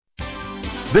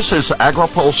This is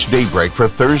AgriPulse Daybreak for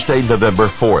Thursday, November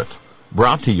 4th.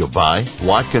 Brought to you by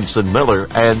Watkinson Miller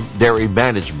and Dairy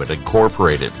Management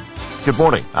Incorporated. Good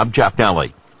morning. I'm Jeff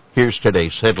Nally. Here's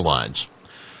today's headlines.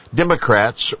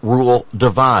 Democrats rule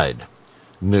divide.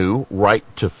 New right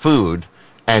to food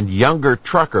and younger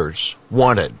truckers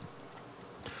wanted.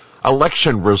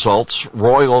 Election results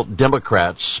roil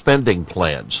Democrats' spending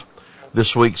plans.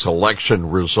 This week's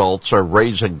election results are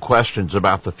raising questions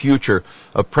about the future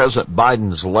of President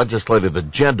Biden's legislative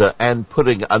agenda and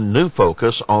putting a new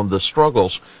focus on the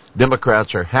struggles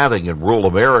Democrats are having in rural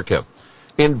America.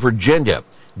 In Virginia,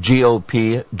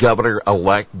 GOP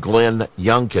Governor-elect Glenn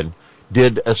Youngkin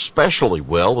did especially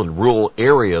well in rural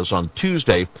areas on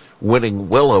Tuesday, winning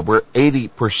well over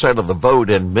 80% of the vote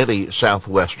in many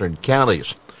southwestern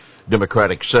counties.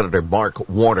 Democratic Senator Mark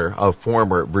Warner, a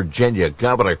former Virginia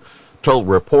governor, told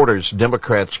reporters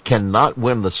Democrats cannot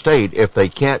win the state if they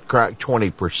can't crack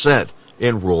 20%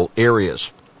 in rural areas.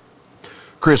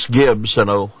 Chris Gibbs, an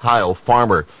Ohio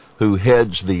farmer who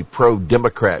heads the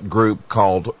pro-Democrat group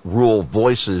called Rural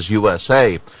Voices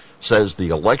USA, says the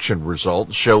election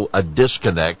results show a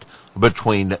disconnect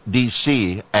between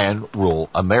D.C. and rural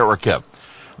America.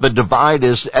 The divide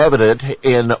is evident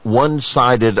in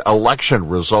one-sided election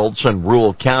results in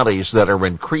rural counties that are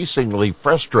increasingly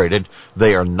frustrated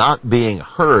they are not being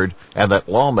heard and that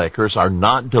lawmakers are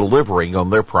not delivering on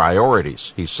their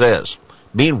priorities, he says.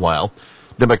 Meanwhile,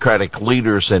 Democratic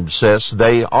leaders insist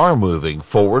they are moving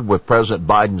forward with President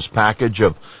Biden's package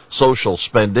of social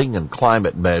spending and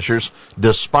climate measures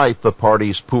despite the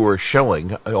party's poor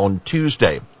showing on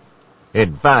Tuesday.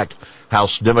 In fact,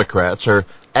 House Democrats are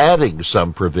adding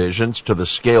some provisions to the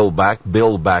Scale Back,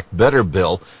 Build Back Better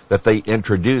bill that they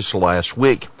introduced last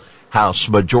week. House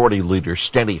Majority Leader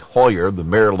Steny Hoyer, the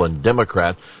Maryland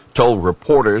Democrat, told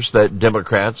reporters that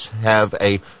Democrats have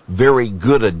a very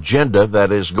good agenda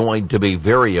that is going to be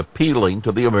very appealing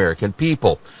to the American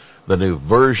people. The new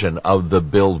version of the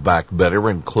Build Back Better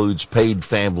includes paid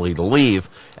family leave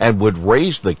and would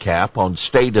raise the cap on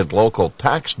state and local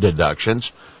tax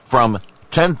deductions from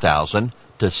 $10,000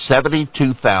 to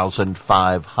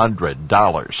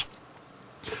 $72,500.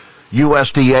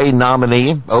 USDA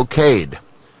nominee okayed.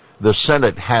 The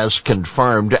Senate has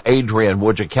confirmed Adrienne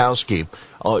Wojciechowski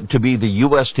to be the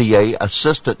USDA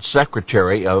Assistant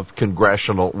Secretary of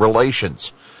Congressional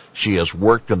Relations. She has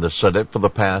worked in the Senate for the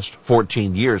past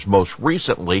 14 years, most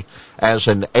recently as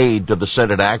an aide to the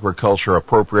Senate Agriculture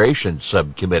Appropriations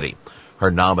Subcommittee. Her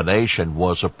nomination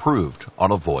was approved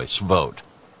on a voice vote.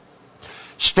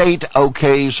 State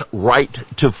okays right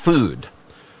to food.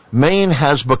 Maine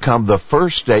has become the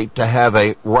first state to have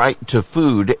a right to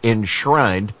food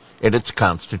enshrined in its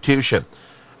constitution.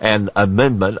 An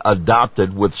amendment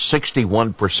adopted with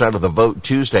 61% of the vote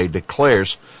Tuesday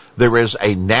declares there is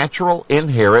a natural,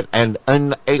 inherent, and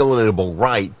unalienable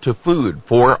right to food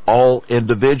for all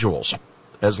individuals,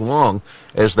 as long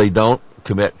as they don't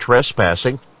commit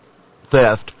trespassing,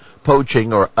 theft,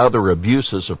 poaching, or other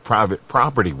abuses of private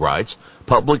property rights,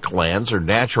 public lands, or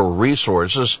natural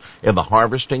resources in the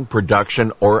harvesting,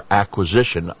 production, or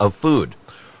acquisition of food.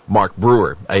 Mark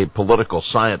Brewer, a political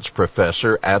science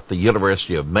professor at the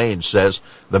University of Maine, says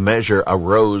the measure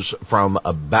arose from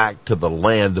a Back to the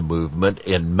Land movement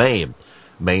in Maine.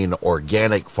 Maine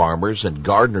Organic Farmers and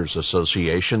Gardeners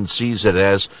Association sees it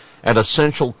as an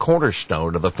essential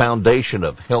cornerstone of the foundation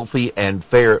of healthy and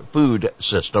fair food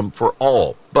system for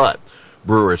all. But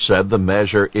Brewer said the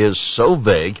measure is so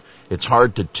vague, it's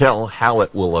hard to tell how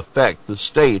it will affect the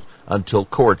state until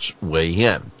courts weigh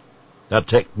in. Now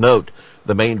take note,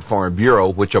 the Maine Farm Bureau,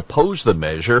 which opposed the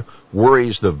measure,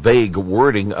 worries the vague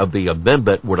wording of the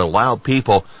amendment would allow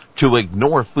people to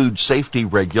ignore food safety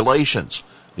regulations.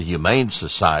 The Humane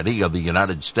Society of the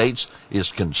United States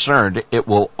is concerned it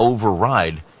will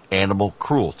override animal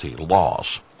cruelty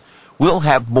laws. We'll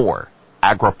have more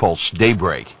AgriPulse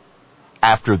Daybreak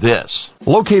after this.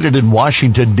 Located in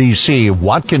Washington, D.C.,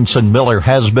 Watkinson Miller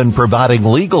has been providing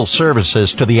legal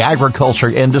services to the agriculture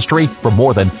industry for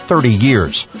more than 30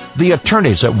 years. The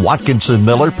attorneys at Watkinson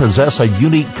Miller possess a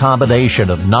unique combination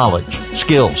of knowledge,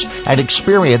 skills, and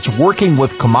experience working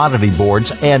with commodity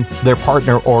boards and their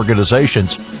partner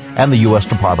organizations and the U.S.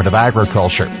 Department of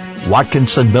Agriculture.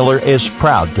 Watkinson Miller is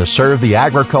proud to serve the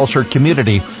agriculture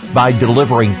community by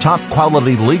delivering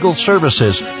top-quality legal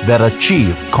services that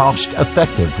achieve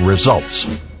cost-effective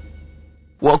results.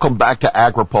 Welcome back to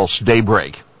AgriPulse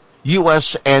Daybreak.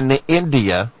 U.S. and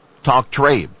India talk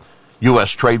trade.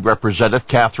 U.S. Trade Representative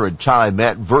Katherine Tai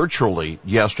met virtually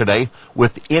yesterday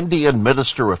with Indian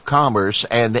Minister of Commerce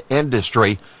and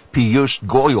Industry Piyush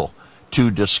Goyal. to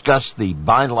discuss the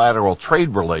bilateral trade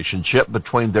relationship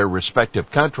between their respective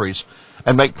countries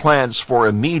and make plans for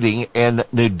a meeting in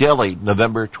New Delhi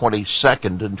November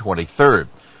 22nd and 23rd.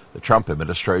 The Trump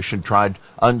administration tried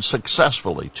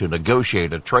unsuccessfully to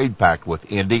negotiate a trade pact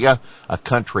with India, a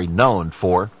country known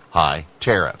for high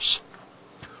tariffs.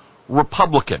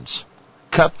 Republicans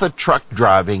cut the truck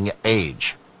driving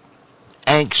age.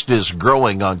 Angst is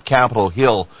growing on Capitol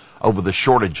Hill over the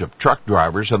shortage of truck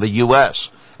drivers in the U.S.,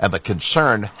 and the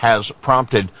concern has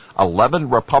prompted 11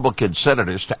 Republican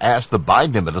senators to ask the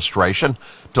Biden administration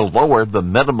to lower the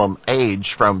minimum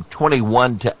age from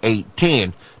 21 to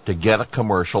 18 to get a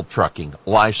commercial trucking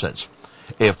license.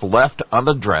 If left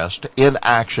unaddressed,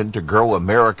 inaction to grow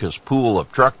America's pool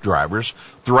of truck drivers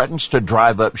threatens to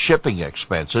drive up shipping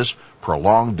expenses,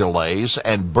 prolong delays,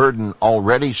 and burden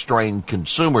already strained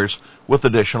consumers with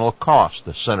additional costs,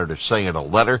 the senators say in a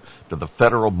letter to the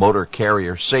Federal Motor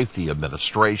Carrier Safety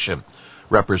Administration.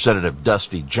 Representative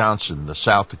Dusty Johnson, the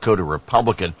South Dakota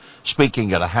Republican,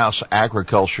 speaking at a House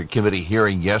Agriculture Committee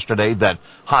hearing yesterday that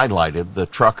highlighted the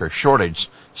trucker shortage,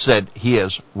 said he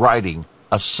is writing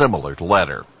a similar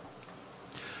letter.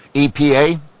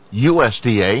 EPA,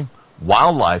 USDA,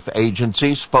 wildlife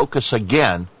agencies focus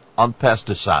again on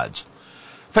pesticides.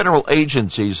 Federal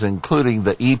agencies, including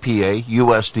the EPA,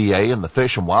 USDA, and the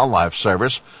Fish and Wildlife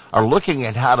Service, are looking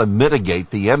at how to mitigate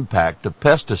the impact of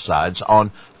pesticides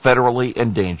on federally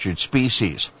endangered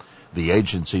species. The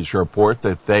agencies report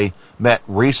that they met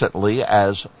recently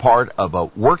as part of a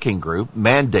working group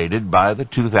mandated by the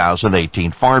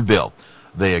 2018 Farm Bill.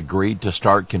 They agreed to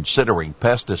start considering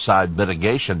pesticide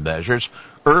mitigation measures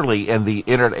early in the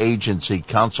interagency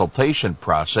consultation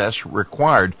process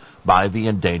required by the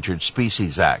Endangered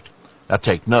Species Act. Now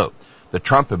take note, the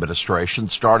Trump administration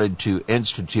started to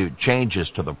institute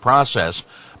changes to the process,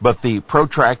 but the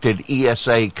protracted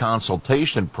ESA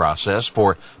consultation process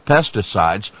for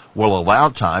pesticides will allow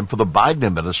time for the Biden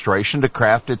administration to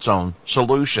craft its own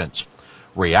solutions.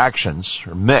 Reactions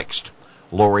are mixed.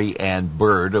 Lori Ann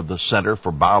Bird of the Center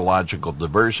for Biological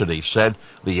Diversity said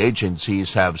the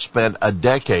agencies have spent a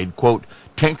decade, quote,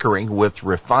 tinkering with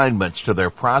refinements to their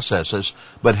processes,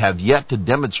 but have yet to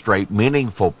demonstrate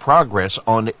meaningful progress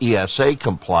on ESA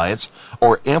compliance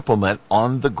or implement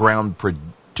on-the-ground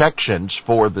protections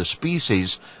for the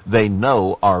species they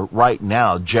know are right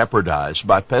now jeopardized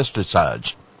by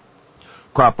pesticides.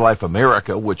 CropLife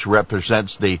America, which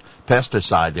represents the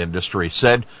pesticide industry,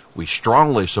 said, "We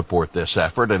strongly support this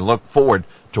effort and look forward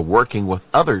to working with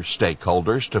other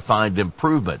stakeholders to find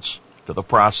improvements to the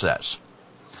process."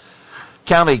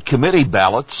 County committee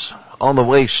ballots on the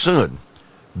way soon.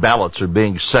 Ballots are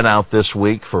being sent out this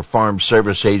week for Farm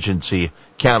Service Agency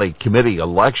county committee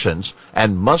elections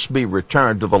and must be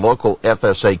returned to the local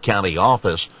FSA county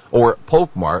office or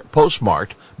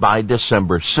postmarked by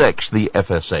December 6th, the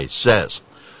FSA says.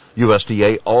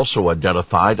 USDA also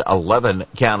identified 11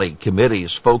 county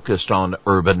committees focused on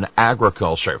urban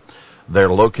agriculture. They're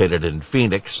located in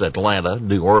Phoenix, Atlanta,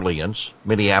 New Orleans,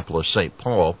 Minneapolis, St.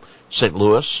 Paul, St.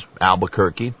 Louis,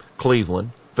 Albuquerque,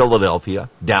 Cleveland, Philadelphia,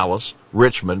 Dallas,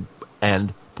 Richmond,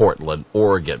 and Portland,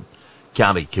 Oregon.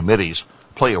 County committees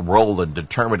play a role in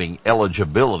determining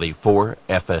eligibility for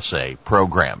FSA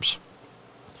programs.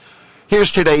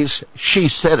 Here's today's She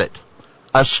Said It,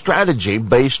 a strategy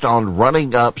based on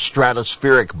running up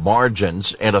stratospheric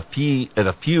margins in a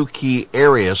few key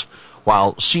areas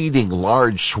while ceding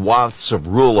large swaths of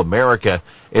rural America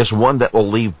is one that will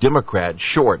leave Democrats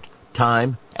short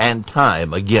time and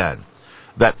time again.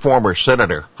 That former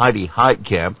Senator Heidi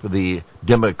Heitkamp, the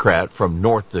Democrat from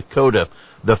North Dakota,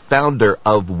 the founder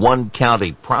of One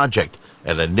County Project,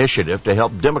 an initiative to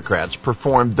help Democrats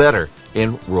perform better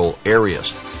in rural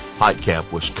areas.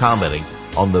 Heitkamp was commenting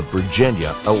on the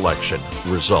Virginia election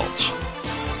results.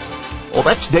 Well,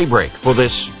 that's Daybreak for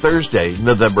this Thursday,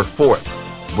 November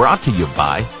 4th. Brought to you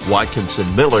by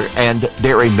Watkinson Miller and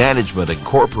Dairy Management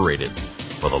Incorporated.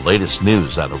 For the latest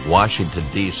news out of Washington,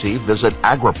 D.C., visit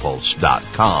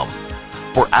agripulse.com.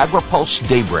 For AgriPulse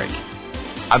Daybreak,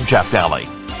 I'm Jeff Daly.